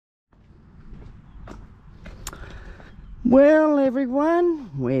Well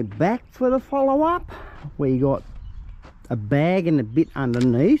everyone, we're back for the follow-up. We got a bag and a bit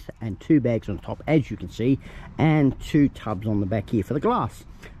underneath and 2 bags on top, as you can see, and 2 tubs on the back here for the glass.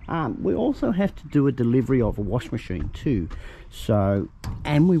 We also have to do a delivery of a wash machine too, so,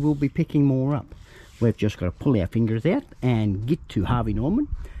 and we will be picking more up. We've just got to pull our fingers out and get to Harvey Norman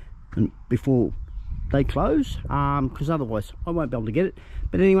and before they close, because otherwise I won't be able to get it.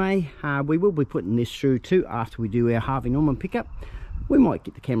 But anyway, we will be putting this through too after we do our Harvey Norman pickup. We might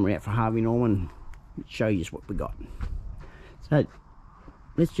get the camera out for Harvey Norman and show you what we got. So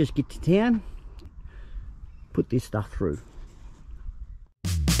let's just get to town, put this stuff through.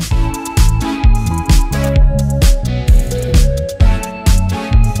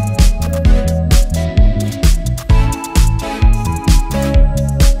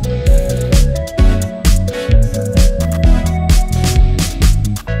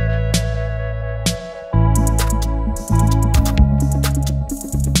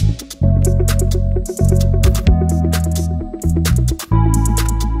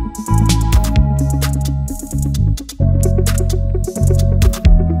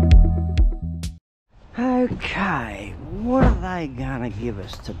 Okay, what are they gonna give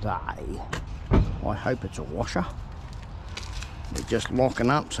us today? I hope it's a washer. We're just locking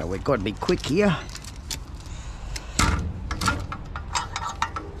up, so we've got to be quick here.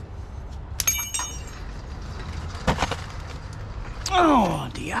 Oh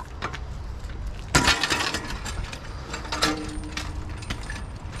dear.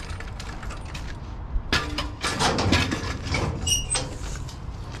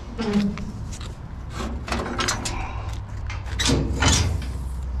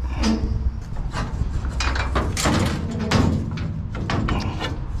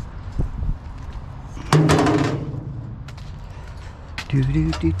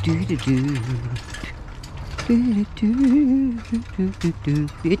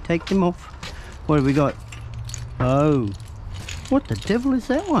 Yeah, take them off. What have we got? Oh, what the devil is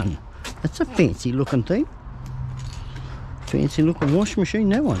that one? That's a fancy looking thing. Fancy looking wash machine,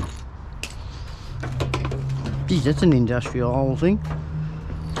 that one. Geez, that's an industrial whole thing.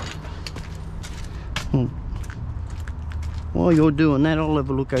 While you're doing that, I'll have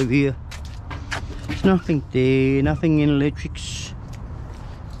a look over here. There's nothing there, nothing in electrics.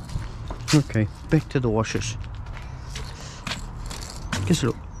 Okay, back to the washers. Guess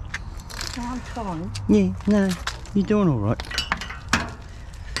look. Oh, I'm trying. Yeah, no, you're doing all right.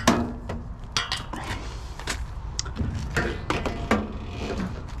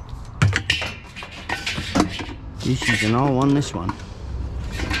 This is an old one, this one.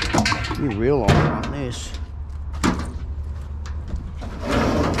 You're a real old one, this.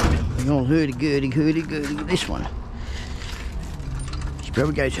 The old hurdy-gurdy, this one. She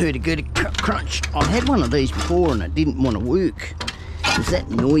probably goes hurdy-gurdy crunch. I've had one of these before and it didn't want to work. It was that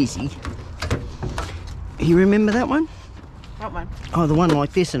noisy. You remember that one? What one? Oh, the one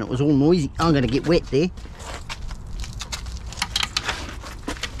like this and it was all noisy. I'm going to get wet there.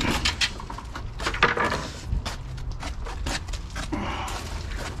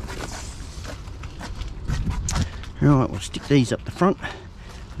 Right, we'll stick these up the front.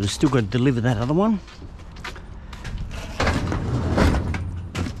 We've still got to deliver that other one.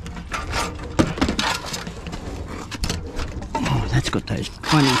 Oh, that's got those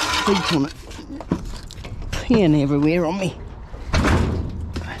funny feet on it. Peeing everywhere on me.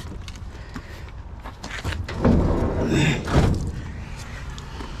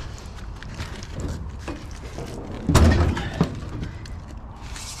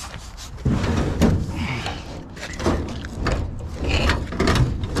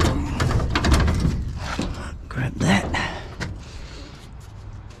 Grab that.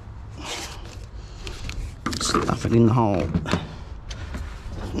 Stuff it in the hole.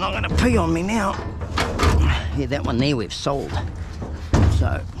 It's not going to pee on me now. Yeah, that one there we've sold.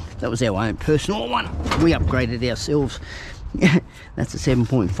 So that was our own personal one. We upgraded ourselves. That's a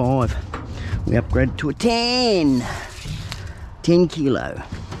 7.5. We upgraded to a 10 kilo.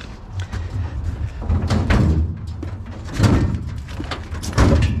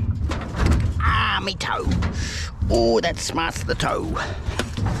 Ah, me toe. Oh, that smarts the toe.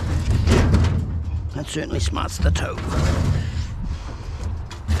 That certainly smarts the toe.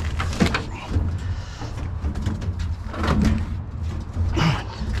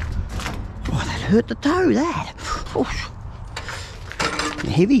 Hurt the toe, that. Oof. A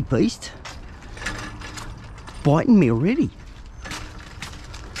heavy beast. Biting me already.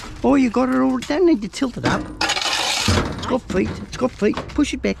 Oh, you got it all. Don't need to tilt it up. It's got feet. It's got feet.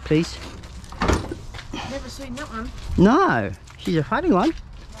 Push it back, please. Never seen that one. No, she's a funny one.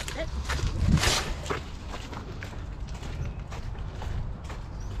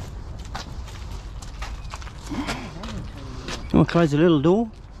 want to close the little door?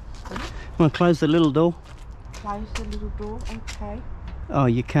 Want to close the little door? Close the little door, okay. Oh,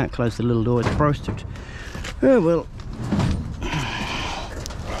 you can't close the little door, it's frosted. Oh well.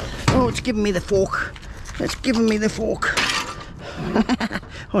 Oh, it's giving me the fork. It's giving me the fork.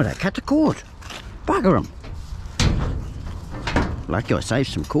 Oh, they cut the cord. Bugger them. Lucky I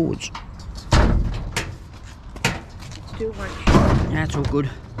saved some cords. Still won't. That's all good.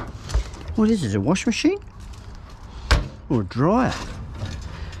 What is this, a wash machine? Or a dryer?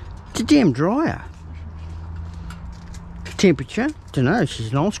 It's a damn dryer. Temperature? Dunno,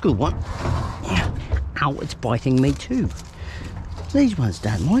 she's an old school one. Ow, it's biting me too. These ones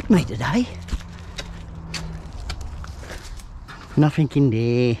don't like me today. Nothing in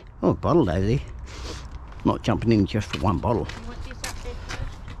there. Oh, a bottle over there. Not jumping in just for one bottle. You want this up there first?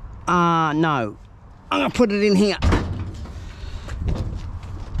 No. I'm going to put it in here.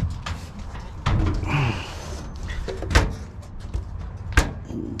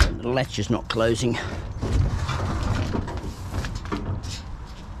 The latch is not closing.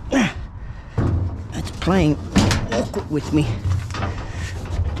 It's playing awkward with me.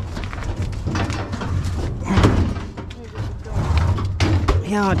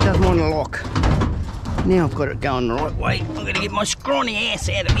 Yeah, it doesn't want to lock. Now I've got it going the right way. I'm going to get my scrawny ass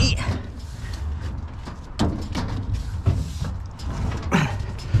out of here.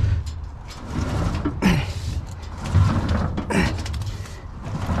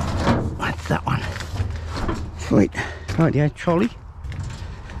 That's that one. Sweet. Right, yeah, trolley.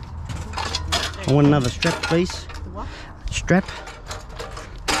 I want another strap, please. The what? Strap.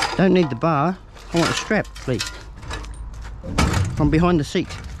 Don't need the bar. I want a strap, please. From behind the seat.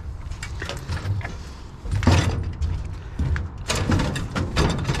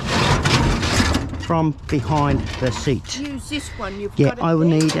 From behind the seat. Use this one. You've Yeah, got it I will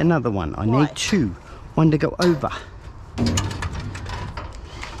there. need another one. I Why? need two. One to go over. Behind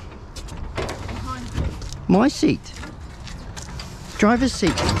you. My seat. Driver's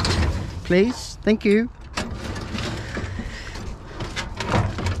seat. Please. Thank you.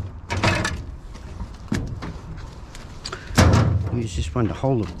 Use this one to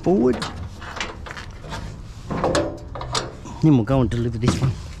hold it forward. Then we'll go and deliver this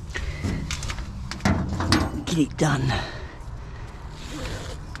one. Get it done.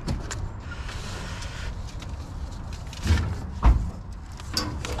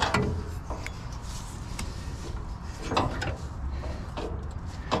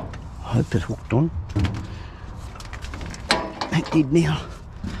 I hope it's hooked on. It did now.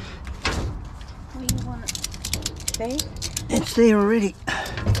 Where you want it? There? It's there already.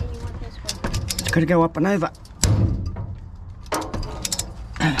 Where you want this one? It's got to go up and over.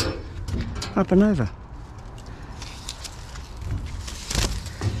 Up and over.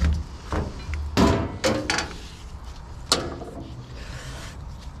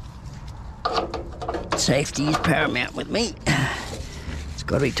 Safety is paramount with me. It's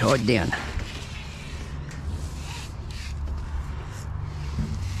got to be tied down.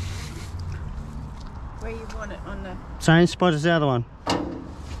 Where you want it on the... Same spot as the other one. It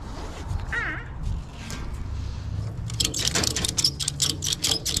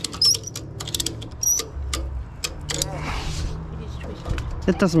is twisted.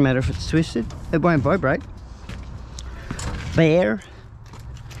 It doesn't matter if it's twisted. It won't vibrate. Bear.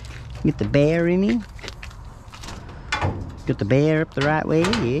 Get the bear in here. Got the bear up the right way,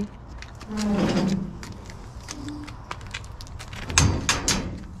 yeah.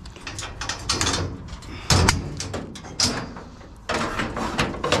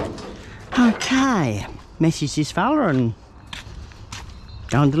 Okay, message this fella and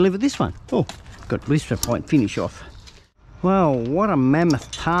go and deliver this one. Oh, got blister point finish off. Well, what a mammoth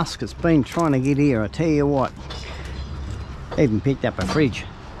task it's been trying to get here, I tell you what. Even picked up a fridge.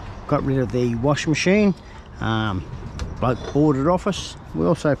 Got rid of the washing machine. Bloke boarded off us. We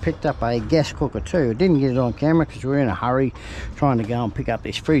also picked up a gas cooker too. I didn't get it on camera because we were in a hurry trying to go and pick up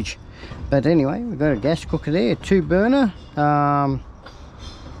this fridge. But anyway, we've got a gas cooker there, 2 burner.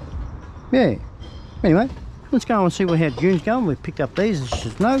 Yeah. Anyway, let's go and see how June's going. We've picked up these, as you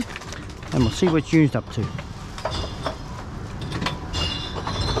should know, and we'll see what June's up to.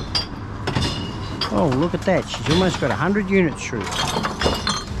 Oh, look at that. She's almost got 100 units through.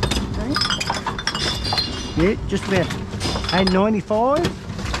 Yeah, just about 895.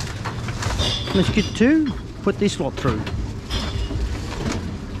 Let's get 2. Put this lot through.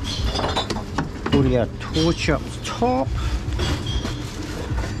 Put our torch up top.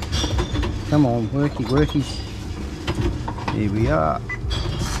 Come on, worky, workies. Here we are.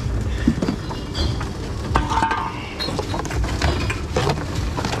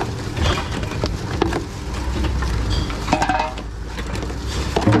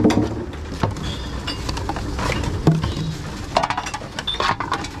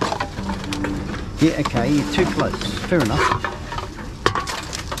 Yeah, okay, you're too close. Fair enough.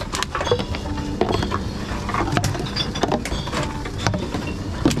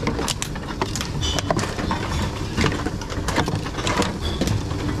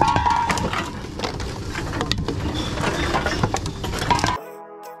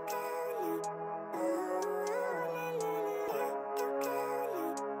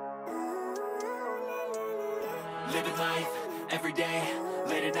 Living life, every day,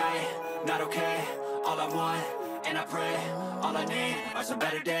 late at night, not okay. All I want, and I pray, all I need are some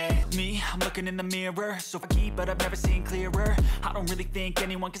better days. Me, I'm looking in the mirror, so foggy, but I've never seen clearer. I don't really think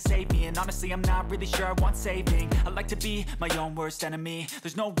anyone can save me, and honestly, I'm not really sure I want saving. I like to be my own worst enemy.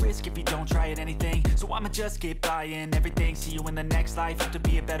 There's no risk if you don't try at anything, so I'ma just keep buying everything. See you in the next life, have to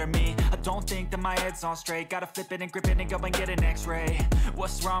be a better me. I don't think that my head's on straight. Gotta flip it and grip it and go and get an x-ray.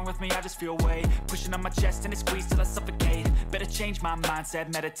 What's wrong with me? I just feel weight pushing on my chest and it squeezes till I suffocate. Better change my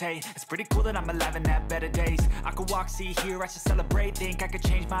mindset, meditate. It's pretty cool that I'm alive and have better days. I could walk, see, hear, I should celebrate. Think I could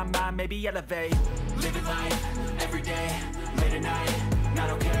change my mind, maybe elevate. Living life, every day, late at night, not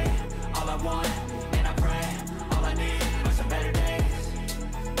okay. All I want, and I pray, all I need are some better days.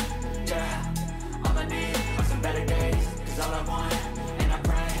 Yeah, all I need are some better days. Cause all I want, and I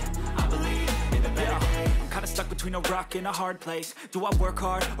pray, I believe in the better days. I'm kinda stuck between a rock and a hard place. Do I work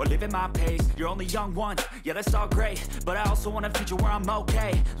hard or live at my pace? You're only young once, yeah that's all great, but I also want a future where I'm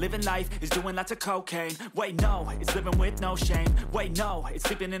okay. Living life is doing lots of cocaine. Wait no, it's living with no shame. Wait no, it's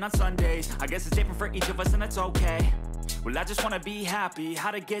sleeping in on Sundays. I guess it's different for each of us and that's okay. Well I just wanna be happy,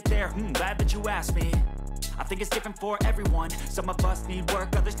 how to get there? Glad that you asked me. I think it's different for everyone. Some of us need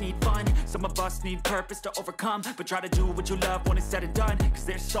work, others need fun. Some of us need purpose to overcome. But try to do what you love when it's said and done. Cause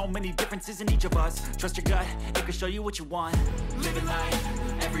there's so many differences in each of us. Trust your gut, it can show you what you want. Living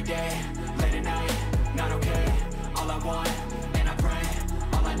life, every day, late at night, not okay. All I want, and I pray,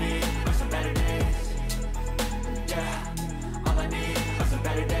 all I need are some better days. Yeah, all I need are some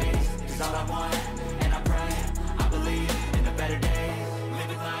better days. Cause all I want, and I pray, I believe in the better days.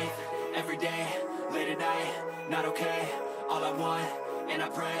 Living life, every day, late at night, not okay. All I want, and I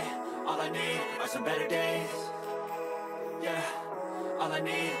pray, all I need are some better days. Yeah, all I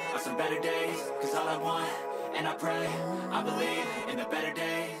need are some better days. Cause all I want, and I pray, I believe in the better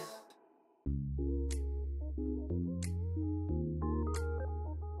days.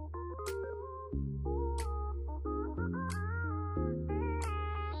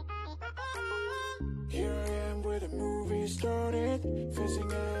 Here I am where the movie started,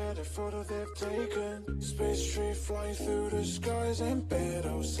 facing at a photo they've taken. Space tree flying through the skies and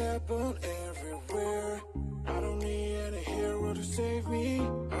battles happen everywhere. I don't need any hero to save me.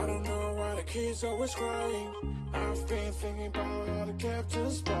 I don't know why the kids always crying. I've been thinking about all the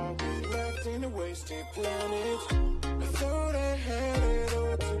captain's spot we left in a wasted planet. I thought I had it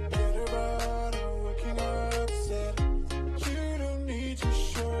all together, but I'm waking up upset. You don't need to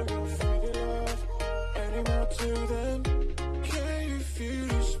show your fake love anymore to them. Can you feel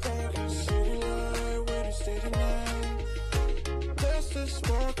the spark in city light when you stay tonight? That's the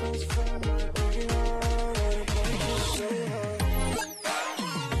sparkles from my beating heart, and it breaks me so hard.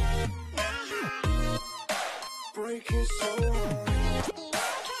 Break it so hard.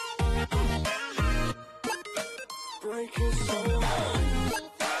 Break it so hard.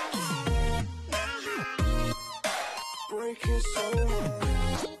 Break it so hard.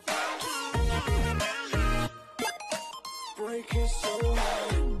 Break it so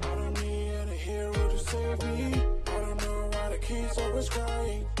hard. I don't need any hero to save me. I don't know why the kids always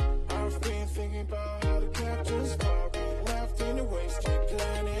crying. I've been thinking about how the captain's car we left in a wasted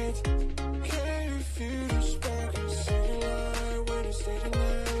planet. Can you feel the spark in city light when you stay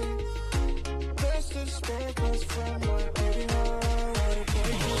tonight? That's the sparkles from my beating heart, and it breaks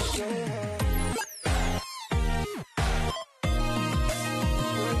me so hard.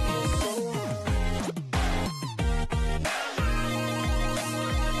 Break it so hard.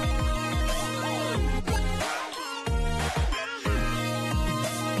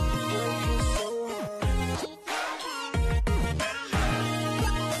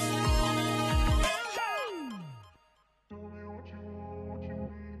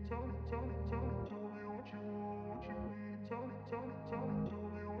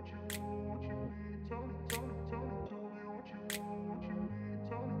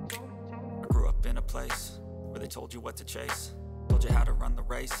 I grew up in a place where they told you what to chase, told you how to run the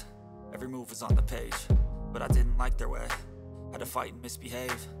race. Every move was on the page, but I didn't like their way. Had to fight and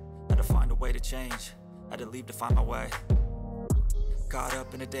misbehave, had to find a way to change, had to leave to find my way. caught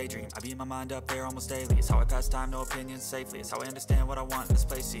up in a daydream. I beat my mind up there almost daily. It's how I pass time, no opinions safely. It's how I understand what I want in this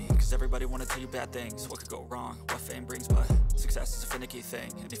place, see. Cause everybody wanna tell you bad things. What could go wrong, what fame brings, but success is a finicky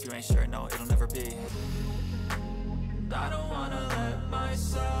thing. And if you ain't sure, no, it'll never be. I don't wanna let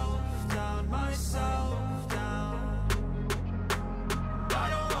myself down, myself down. I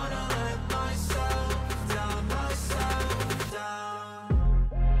don't wanna let myself down, myself down.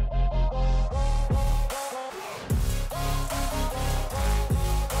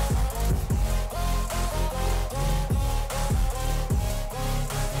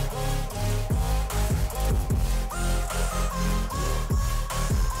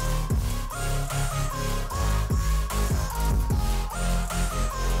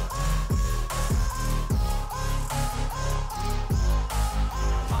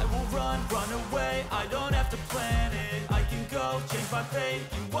 Run away, I don't have to plan it. I can go, change my fate,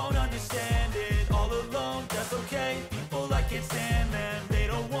 you won't understand it. All alone, that's okay, people I can't stand them. They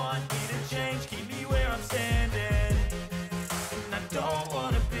don't want me to change, keep me where I'm standing. And I don't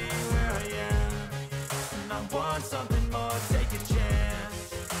wanna be where I am. And I want something more, take a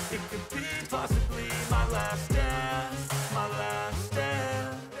chance. It could be possibly my last dance, my last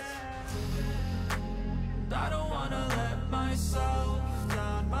dance. And I don't wanna let myself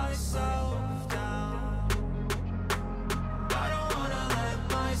down, myself down. I don't wanna let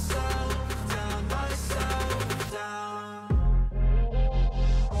myself down, myself down.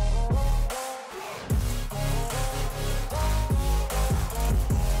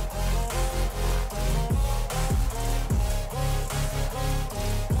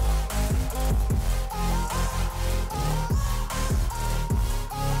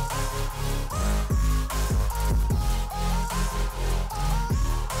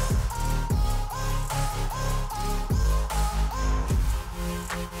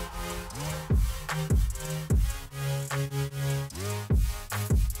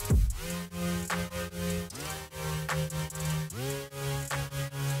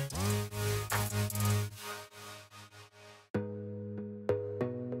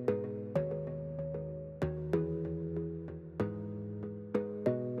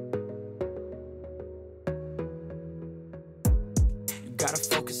 Gotta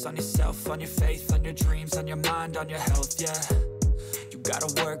focus on yourself, on your faith, on your dreams, on your mind, on your health, yeah. You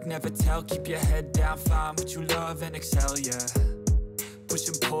gotta work, never tell, keep your head down, find what you love and excel, yeah. Push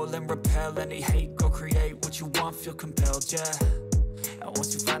and pull and repel any hate, go create what you want, feel compelled, yeah. And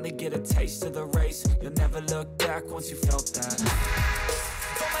once you finally get a taste of the race, you'll never look back once you felt that.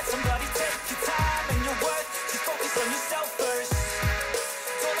 Don't let somebody take your time and your worth, just focus on yourself first.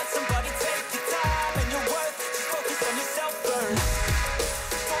 Don't let somebody take your time and your worth, just focus on yourself first.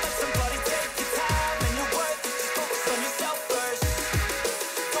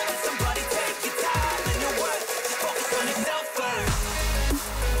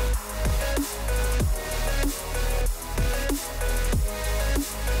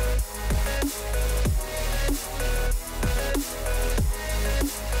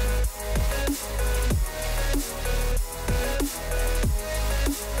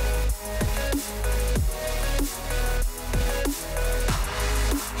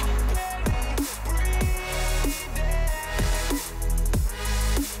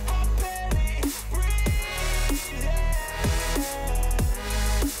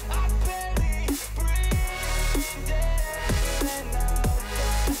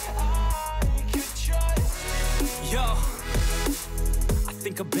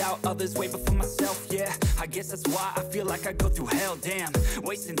 About others way before myself, yeah. I guess that's why I feel like I go through hell, damn.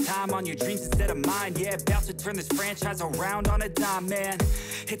 Wasting time on your dreams instead of mine, yeah. About to turn this franchise around on a dime, man.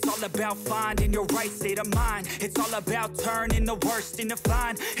 It's all about finding your right state of mind. It's all about turning the worst into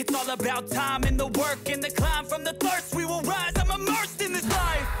fine. It's all about time and the work and the climb. From the thirst we will rise, I'm immersed in this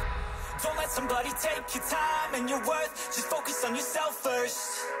life. Don't let somebody take your time and your worth, just focus on yourself first.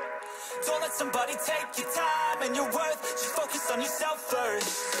 Don't let somebody take your time and your worth, just focus on yourself first.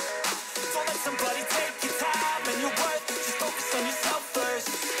 Don't let somebody take your time and your worth, just focus on yourself first.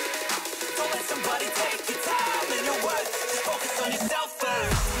 Don't let somebody take your time and your worth, just focus on yourself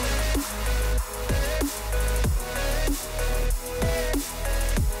first.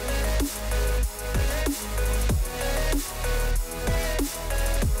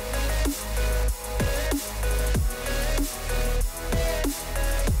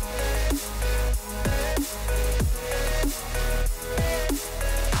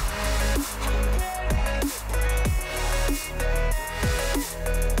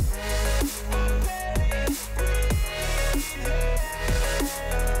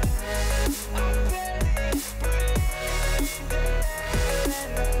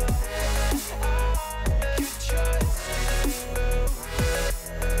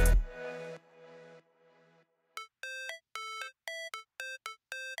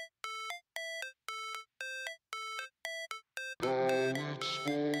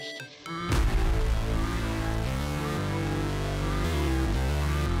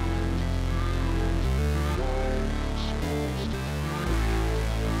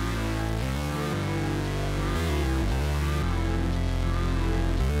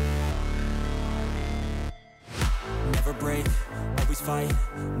 fight,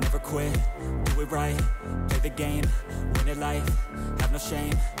 never quit, do it right, play the game, win it life, have no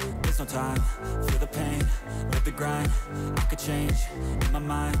shame, there's no time, feel the pain, live the grind, I could change, in my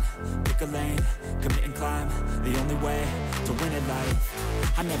mind, pick a lane, commit and climb, the only way to win at life.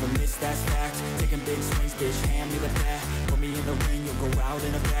 I never miss, that's fact, taking big swings, bitch, hand me the bat, put me in the ring, you'll go out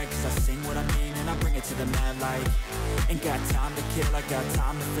in a bag, cause I sing what I mean and I bring it to the mad light. Ain't got time to kill, I got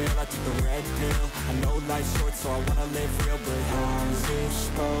time to feel, I took the red pill, I know life's short so I wanna live real, but how's it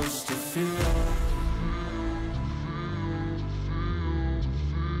supposed to feel?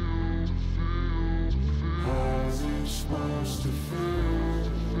 How's it supposed to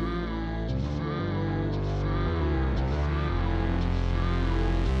feel?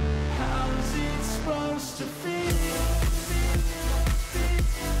 How's it supposed to feel?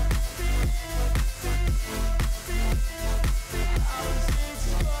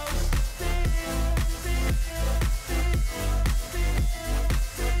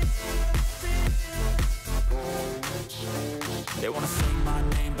 They wanna sing my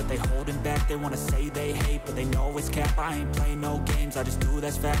name, but they holding back. They wanna say they hate, but they know it's cap. I ain't play no games, I just do,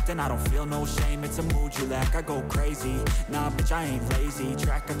 that's fact. And I don't feel no shame, it's a mood you lack. I go crazy, nah bitch I ain't lazy.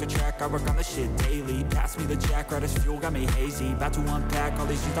 Track after track, I work on this shit daily. Pass me the jack, right as fuel, got me hazy. About to unpack all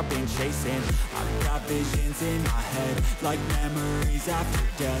these things I've been chasing. I've got visions in my head, like memories after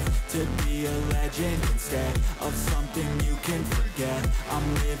death. To be a legend instead of something you can forget.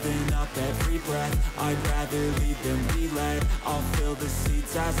 I'm living up every breath, I'd rather lead than be led. I'll fill the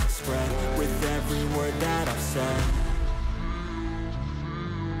seats as I spread with every word that I've said.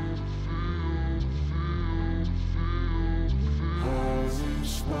 How's it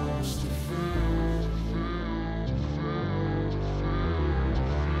supposed to feel?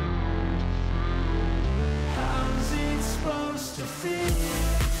 How's it supposed to feel?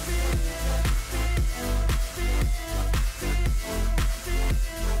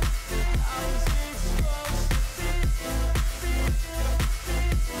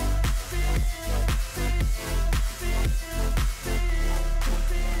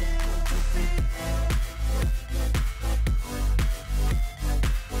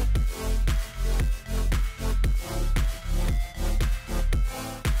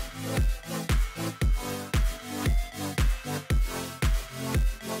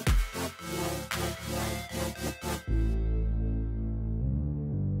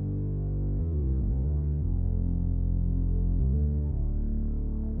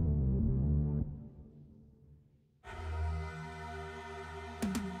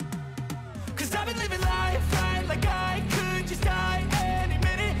 Cause I've been living life right like I could just die any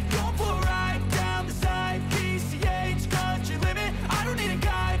minute. Going for a ride down the side, PCH, country limit. I don't need a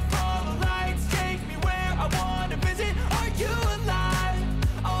guide, follow lights, take me where I wanna visit. Are you alive?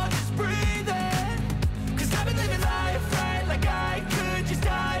 Or just breathing? Cause I've been living life right like I could just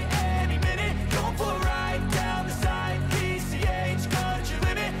die any minute. Going for a ride down the side, PCH, country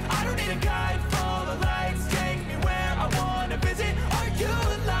limit. I don't need a guide, follow lights, take me where I wanna visit. Are you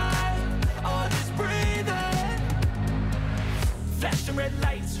alive? Flashing red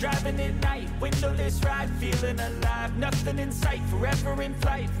lights, driving at night, windowless ride, feeling alive. Nothing in sight, forever in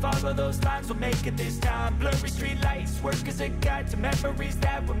flight. Follow those lines, we'll make it this time. Blurry street lights, work as a guide to memories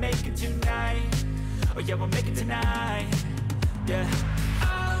that we're making tonight. Oh yeah, we'll make it tonight. Yeah.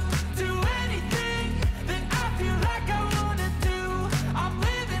 I'll do anything that I feel like I wanna do. I'm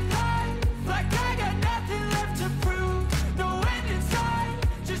living life like I got nothing left to prove. No end in sight,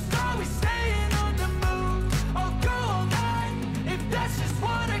 just always staying on the move. I'll go all night if that's just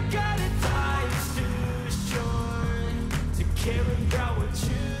what I gotta do. Life's too short to care about what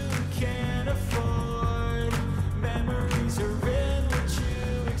you can't afford. Memories are in what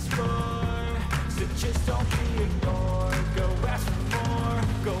you explore, so just don't be ignored. Go ask for more,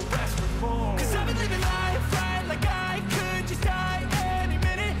 go ask for more. Cause I've been living life right like I could just die any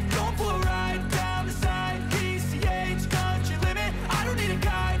minute. Going for a ride down the side, PCH, country limit. I don't need a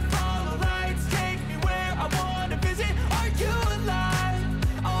guide, follow lights, take me where I wanna visit. Are you alive?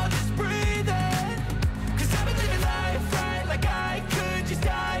 Or just breathing? Cause I've been living life right like I could just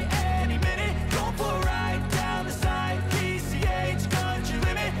die any minute. Going for a ride down the side, PCH, country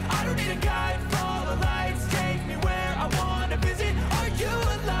limit. I don't need a guide, follow lights, take me where I wanna visit. Are you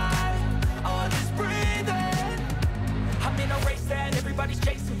alive? Or just breathing? I'm in a race that everybody's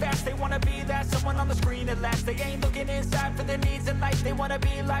chasing fast. They wanna be that someone on the screen at last. They ain't looking inside for their needs in life. They wanna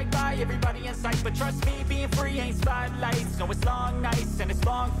be liked by everybody in sight. But trust me, being free ain't spotlights. No, it's long nights and it's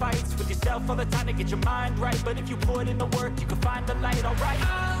long fights with yourself all the time to get your mind right. But if you put in the work, you can find the light, alright.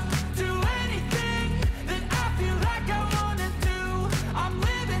 I'll do anything that I feel like I wanna do. I'm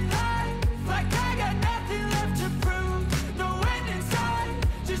living life like I got nothing left to prove. No end in sight.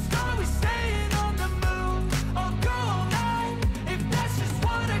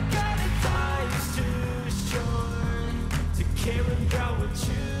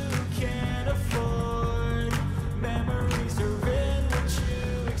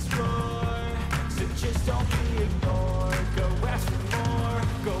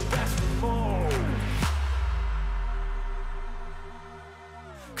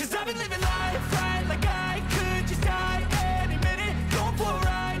 Cause I've been living life right like I could just die any minute. Going for a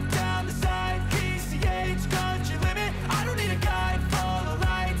ride down the side, PCH country limit. I don't need a guide, follow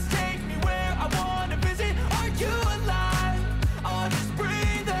lights, take me where I wanna visit. Are you alive? Or just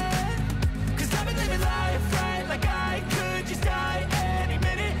breathing? Cause I've been living life right like I could just die any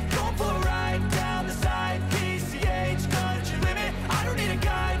minute. Going for a ride down the side, PCH country limit. I don't need a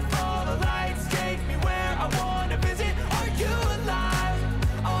guide, follow lights, take me where I wanna visit. Are you alive?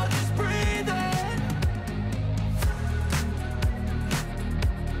 Or just breathing?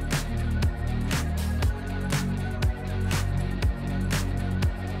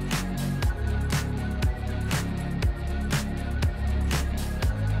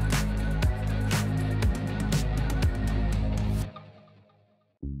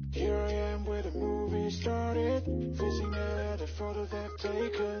 Here I am where the movie started, fizzing at a photo they've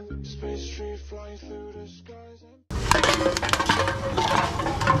taken. Space tree flying through the skies and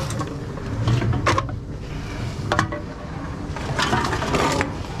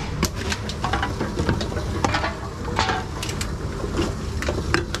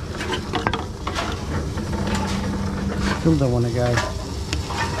Still don't want to go.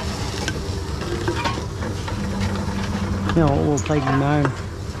 No, we'll take him home.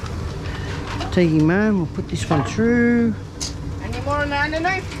 Take him home, we'll put this one through. Any more on the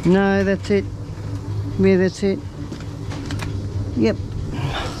underneath? No, that's it. Yeah, that's it. Yep.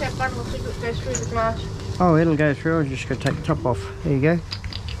 Just that one will see if it goes through the glass. Oh, it'll go through. I'm just going to take the top off. There you go.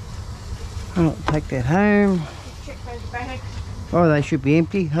 I'll take that home. Just check those bags. Oh, they should be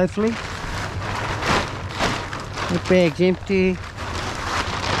empty, hopefully. That bag's empty.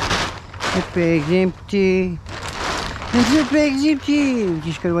 That bag's empty. That bag's empty. We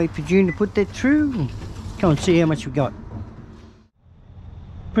just got to wait for June to put that through. Come and see how much we got.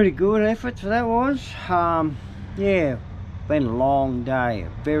 Pretty good effort for that was. Yeah, been a long day. A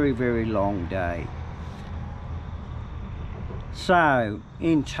very, very long day. So,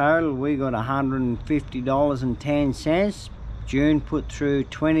 in total, we got $150.10. June put through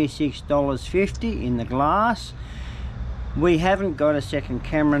 $26.50 in the glass. We haven't got a second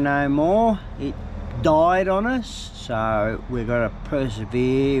camera no more. It died on us, so we've got to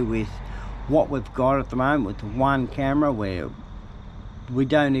persevere with what we've got at the moment with one camera, where we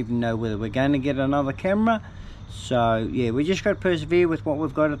don't even know whether we're going to get another camera. So yeah, we just got to persevere with what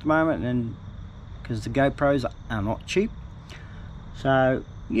we've got at the moment, and because the GoPros are not cheap. So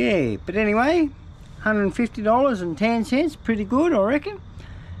yeah, but anyway, $150.10, pretty good, I reckon.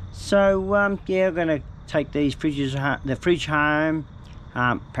 So yeah, I'm going to take these fridges, the fridge home.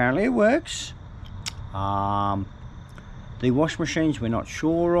 Apparently it works. The wash machines we're not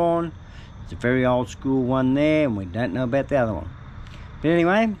sure on. It's a very old school one there, and we don't know about the other one. But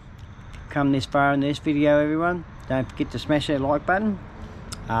anyway, come this far in this video, everyone, don't forget to smash that like button.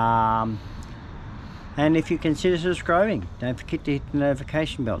 And if you consider subscribing, don't forget to hit the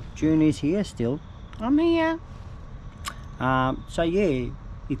notification bell. June is here still. I'm here. So yeah,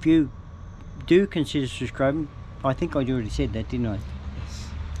 if you do consider subscribing, I think I already said that, didn't I? Yes.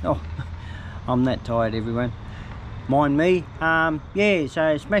 Oh, I'm that tired, everyone. Mind me. Yeah,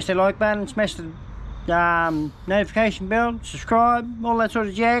 so smash the like button, smash the notification bell, subscribe, all that sort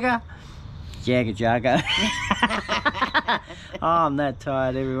of jagger. Jagger. Oh, I'm that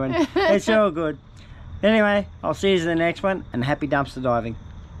tired, everyone. It's all good. Anyway, I'll see you in the next one, and happy dumpster diving.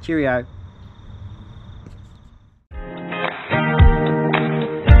 Cheerio.